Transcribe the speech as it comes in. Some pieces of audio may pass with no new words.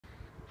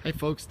Hi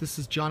folks, this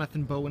is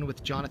Jonathan Bowen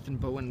with Jonathan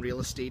Bowen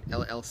Real Estate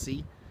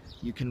LLC.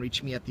 You can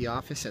reach me at the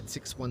office at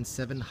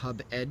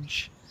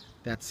 617-HUB-EDGE.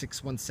 That's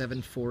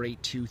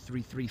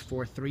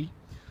 617-482-3343.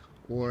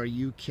 Or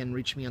you can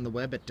reach me on the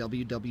web at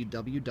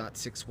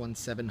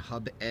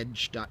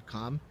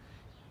www.617hubedge.com,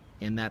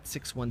 and that's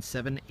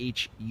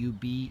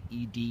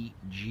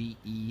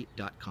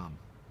 617HUBEDGE.com.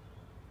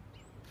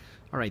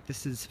 Alright,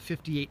 this is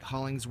 58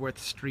 Hollingsworth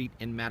Street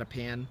in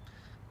Mattapan.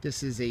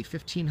 This is a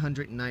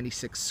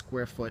 1,596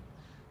 square foot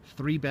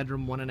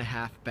 3-bedroom,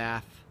 1.5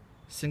 bath,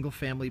 single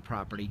family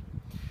property.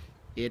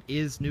 It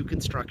is new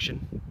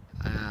construction,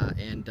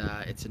 and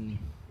it's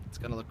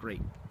going to look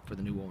great for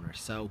the new owner.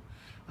 So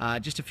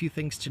just a few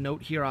things to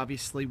note here.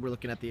 Obviously, we're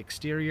looking at the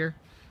exterior.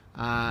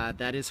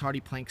 That is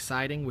hardy plank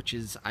siding, which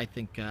is, I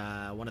think,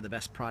 one of the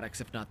best products,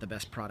 if not the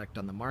best product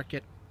on the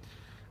market.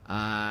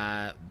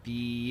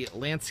 The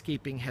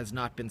landscaping has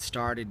not been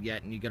started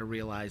yet, and you got to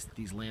realize that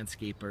these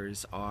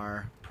landscapers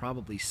are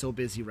probably so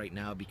busy right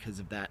now because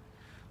of that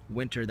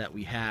winter that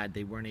we had.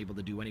 They weren't able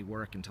to do any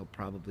work until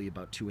probably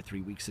about 2 or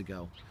 3 weeks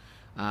ago.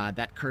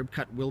 That curb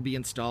cut will be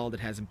installed. It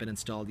hasn't been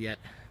installed yet.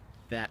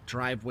 That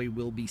driveway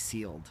will be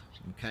sealed.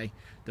 Okay,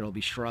 there will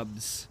be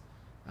shrubs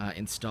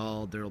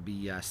installed. There will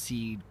be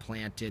seed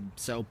planted,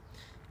 so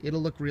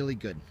it'll look really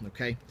good.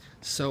 Okay,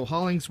 so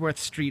Hollingsworth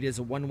Street is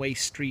a one-way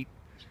street.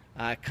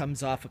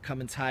 Comes off of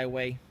Cummins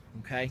Highway.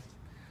 Okay,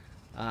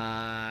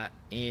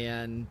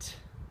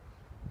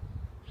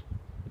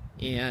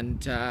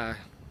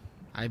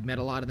 I've met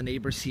a lot of the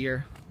neighbors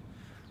here,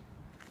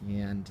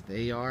 and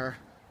they are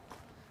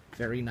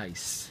very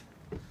nice,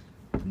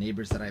 the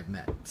neighbors that I've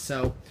met.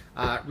 So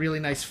really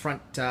nice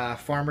front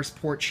farmer's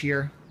porch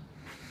here.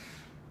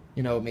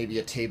 You know, maybe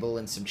a table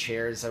and some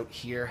chairs out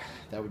here.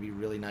 That would be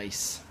really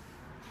nice.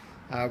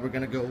 We're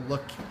gonna go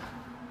look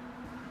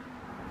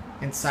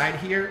inside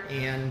here,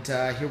 and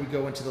here we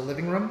go into the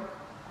living room.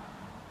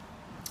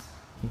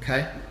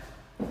 Okay.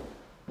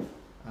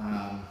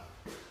 I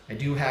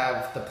do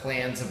have the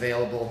plans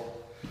available,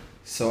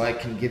 so I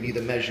can give you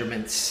the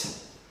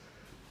measurements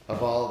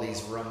of all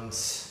these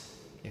rooms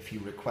if you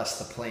request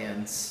the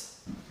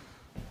plans.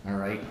 All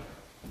right.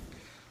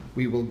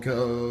 We will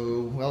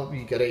go, well,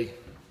 we got a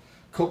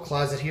coat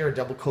closet here, a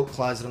double coat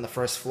closet on the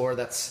first floor.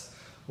 That's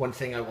one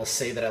thing I will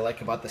say that I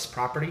like about this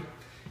property,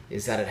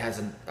 is that it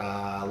has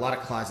a lot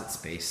of closet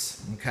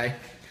space. Okay.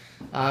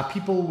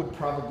 People would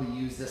probably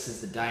use this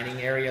as the dining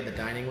area, the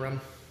dining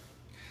room.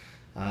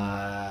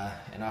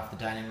 And off the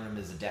dining room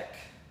is a deck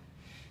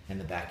in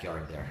the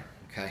backyard there.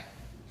 Okay.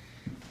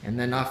 And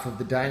then off of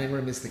the dining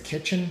room is the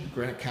kitchen,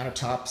 granite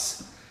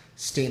countertops,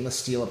 stainless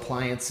steel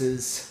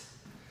appliances.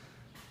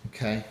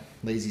 Okay.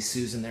 Lazy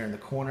Susan there in the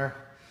corner.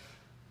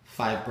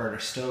 5-burner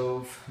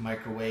stove,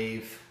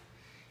 microwave.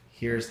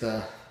 Here's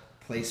the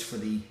place for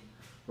the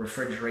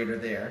refrigerator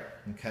there.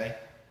 Okay.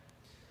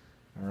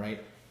 All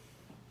right.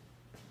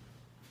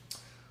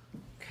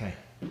 Okay.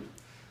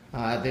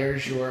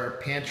 There's your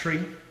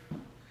pantry,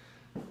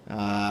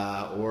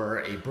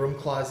 or a broom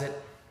closet,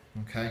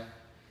 okay,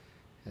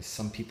 as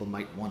some people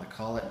might want to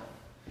call it.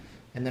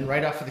 And then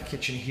right off of the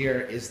kitchen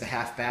here is the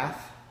half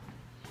bath.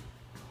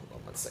 Hold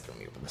on one second, let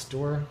me open this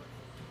door.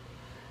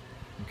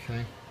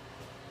 Okay,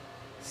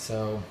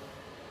 so,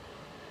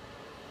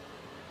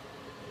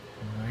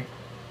 all right.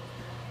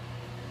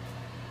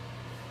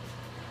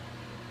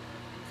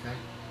 Okay.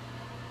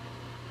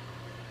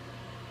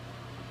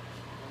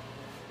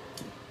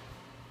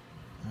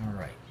 All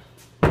right.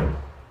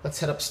 Let's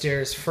head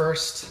upstairs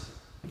first,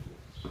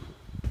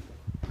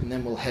 and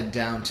then we'll head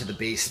down to the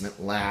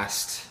basement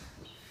last,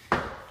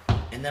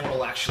 and then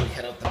we'll actually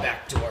head out the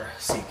back door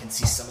so you can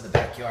see some of the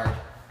backyard.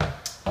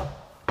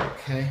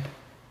 Okay.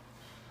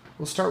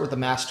 We'll start with the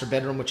master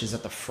bedroom, which is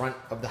at the front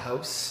of the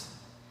house.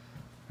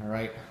 All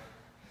right.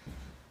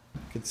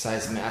 Good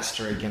size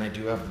master. Again, I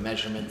do have the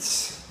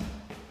measurements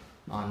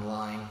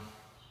online.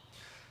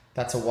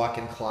 That's a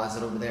walk-in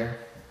closet over there.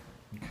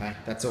 Okay.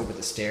 That's over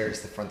the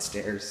stairs, the front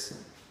stairs.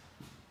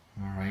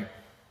 All right.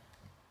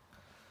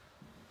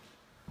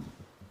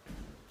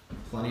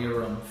 Plenty of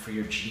room for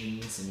your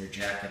jeans and your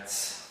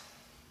jackets.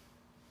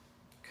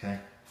 Okay.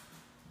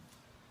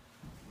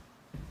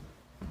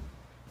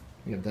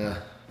 We have the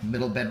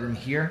middle bedroom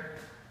here.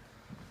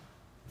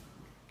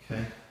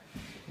 Okay.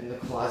 In the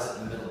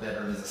closet in the middle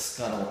bedroom is a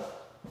scuttle,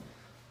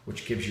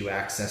 which gives you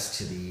access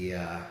to the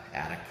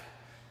attic.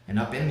 And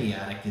up in the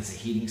attic is a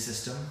heating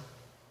system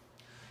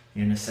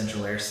and a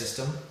central air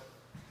system.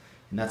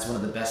 And that's one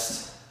of the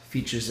best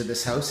features of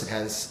this house. It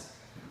has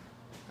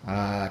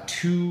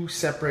 2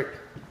 separate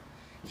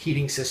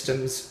heating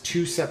systems,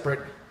 2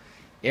 separate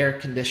air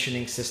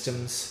conditioning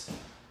systems,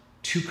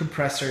 2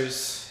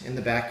 compressors in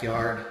the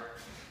backyard.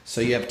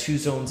 So you have 2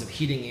 zones of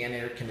heating and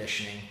air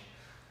conditioning.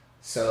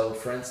 So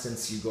for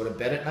instance, you go to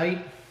bed at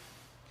night,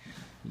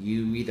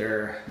 you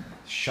either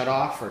shut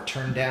off or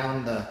turn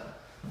down the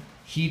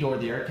heat or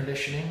the air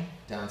conditioning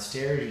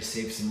downstairs. You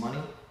save some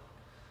money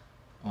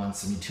on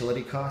some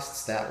utility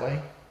costs that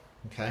way.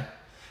 Okay.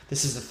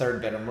 This is the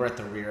 3rd bedroom. We're at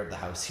the rear of the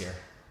house here.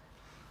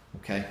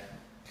 Okay.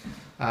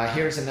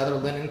 Here's another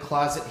linen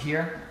closet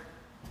here.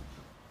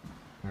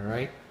 All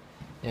right.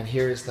 And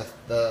here's the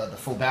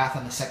full bath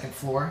on the second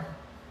floor.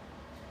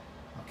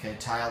 Okay,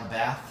 tiled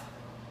bath.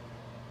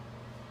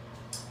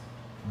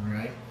 All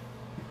right.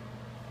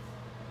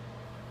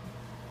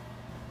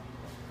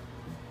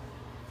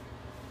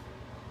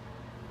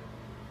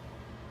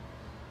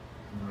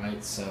 All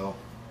right, so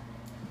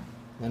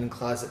linen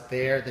closet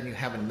there. Then you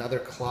have another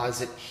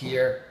closet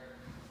here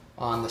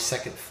on the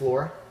second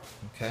floor.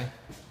 Okay.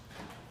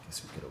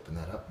 Guess we could open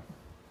that up.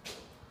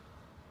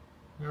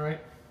 All right.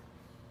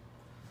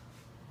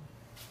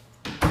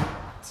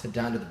 Let's head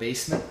down to the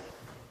basement.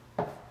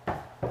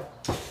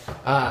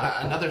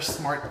 Another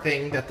smart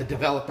thing that the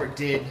developer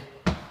did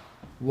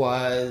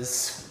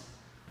was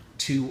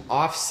to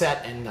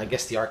offset, and I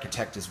guess the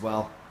architect as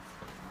well,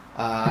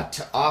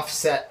 they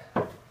offset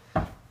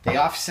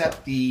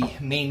the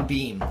main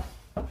beam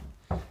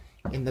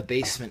in the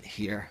basement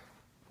here.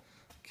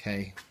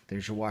 Okay,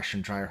 there's your washer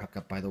and dryer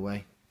hookup, by the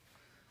way.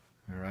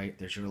 All right,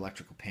 there's your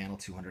electrical panel,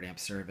 200 amp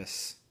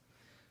service.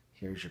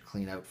 Here's your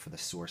clean out for the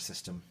sewer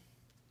system.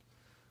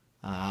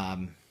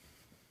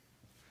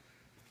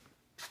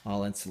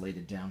 All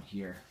insulated down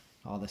here.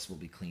 All this will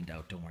be cleaned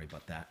out, don't worry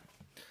about that.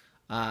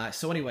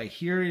 So anyway,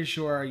 here is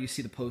you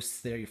see the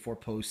posts there, your 4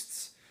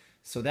 posts.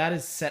 So that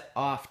is set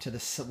off to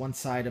the one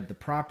side of the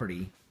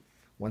property,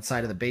 one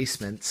side of the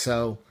basement.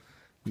 So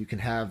you can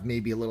have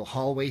maybe a little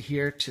hallway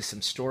here to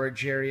some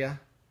storage area,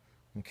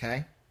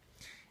 okay?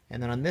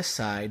 And then on this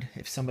side,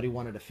 if somebody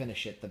wanted to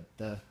finish it,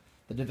 the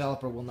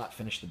developer will not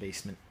finish the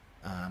basement.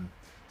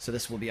 So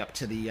this will be up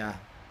to the,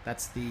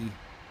 that's the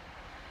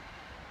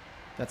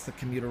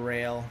commuter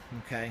rail,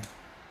 okay?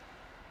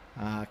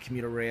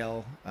 Commuter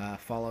rail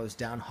follows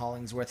down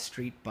Hollingsworth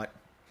Street, but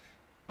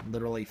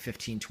literally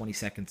 15-20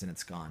 seconds and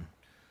it's gone.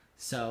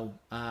 So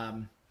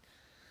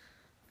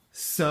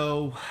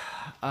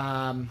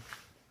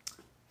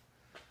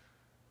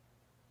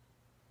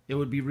it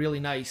would be really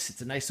nice.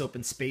 It's a nice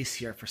open space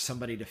here for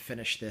somebody to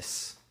finish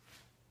this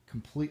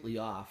completely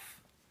off.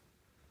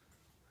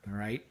 All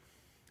right,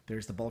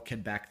 there's the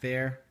bulkhead back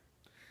there.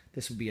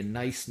 This would be a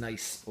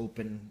nice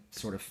open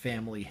sort of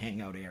family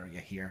hangout area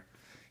here.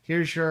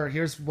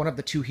 Here's one of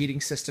the 2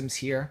 heating systems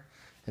here.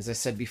 As I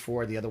said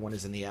before, the other one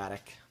is in the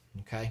attic.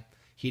 Okay,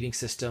 heating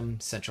system,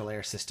 central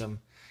air system.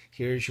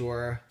 Here's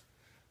your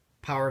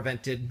power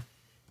vented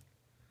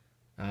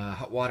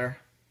hot water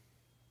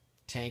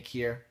tank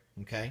here.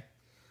 Okay,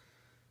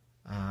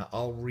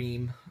 all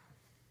Rheem.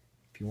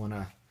 If you want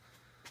to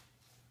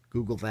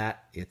Google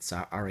that, it's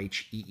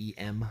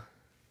RHEEM.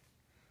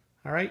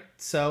 All right,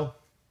 so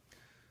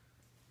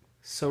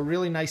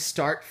really nice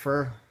start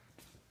for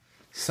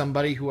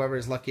somebody, whoever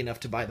is lucky enough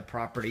to buy the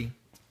property.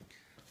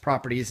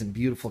 Property is in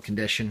beautiful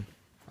condition.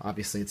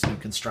 Obviously, it's new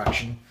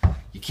construction.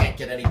 You can't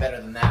get any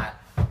better than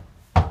that.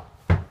 All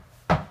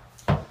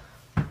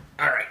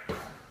right.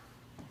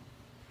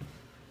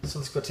 So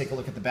let's go take a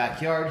look at the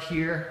backyard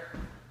here.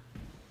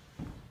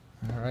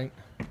 All right.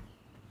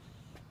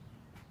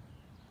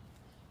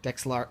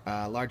 Deck's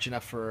large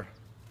enough for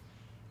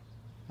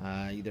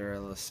either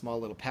a small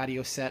little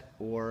patio set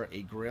or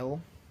a grill.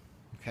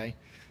 Okay,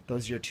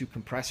 those are your 2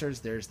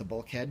 compressors. There's the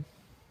bulkhead.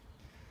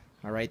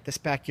 All right, this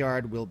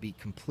backyard will be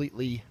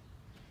completely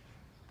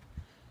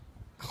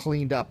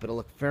cleaned up.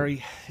 It'll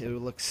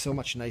look so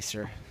much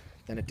nicer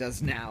than it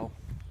does now.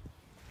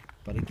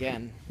 But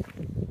again,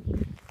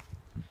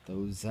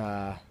 those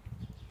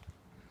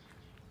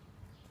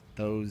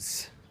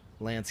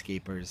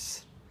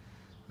landscapers,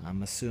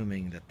 I'm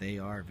assuming that they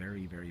are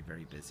very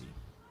busy.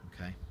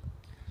 Okay.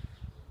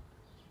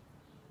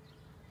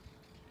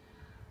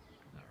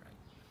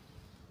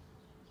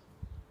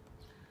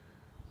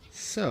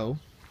 So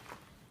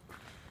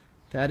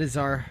that is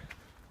our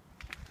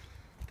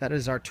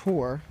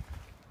tour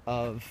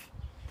of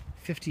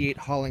 58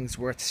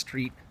 Hollingsworth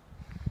Street,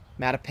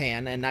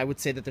 Mattapan, and I would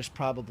say that there's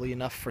probably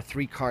enough for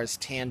 3 cars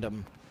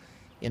tandem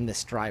in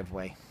this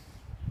driveway.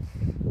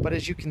 But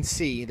as you can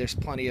see, there's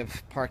plenty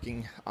of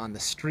parking on the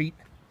street.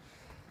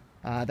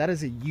 That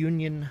is a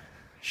union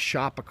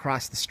shop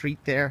across the street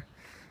there.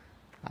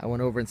 I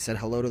went over and said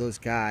hello to those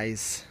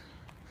guys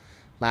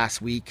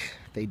last week.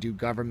 They do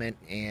government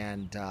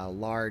and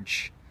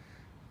large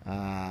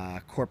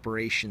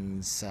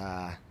corporations,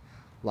 a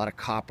lot of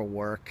copper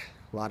work,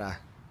 a lot of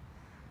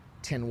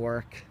tin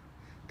work.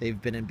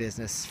 They've been in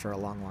business for a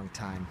long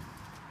time.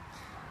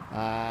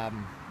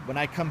 When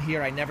I come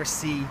here,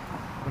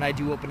 when I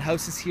do open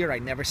houses here, I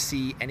never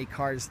see any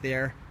cars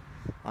there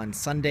on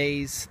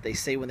Sundays. They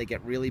say when they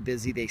get really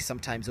busy, they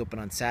sometimes open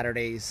on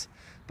Saturdays.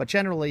 But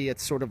generally,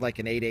 it's sort of like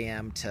an 8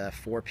 a.m. to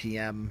 4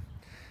 p.m.,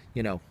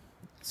 you know,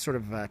 sort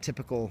of a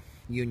typical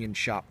union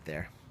shop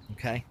there,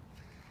 okay?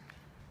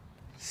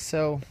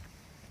 So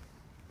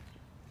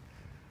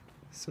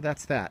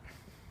that's that.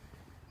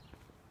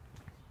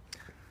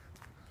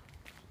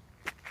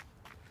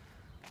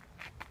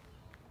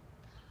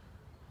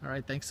 All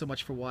right, thanks so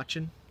much for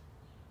watching.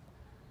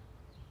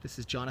 This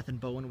is Jonathan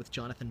Bowen with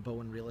Jonathan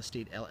Bowen Real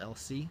Estate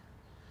LLC.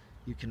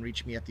 you can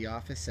reach me at the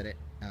office at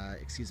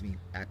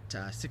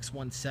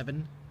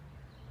 617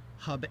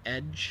 Hub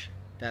Edge.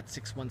 That's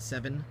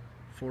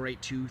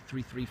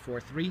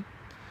 617-482-3343.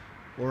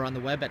 Or on the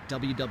web at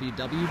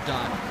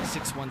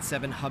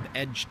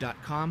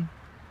www.617hubedge.com.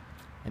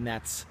 And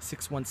that's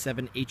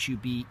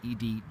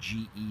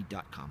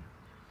 617hubedge.com.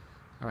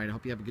 All right, I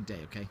hope you have a good day,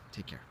 okay?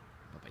 Take care.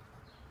 Bye-bye.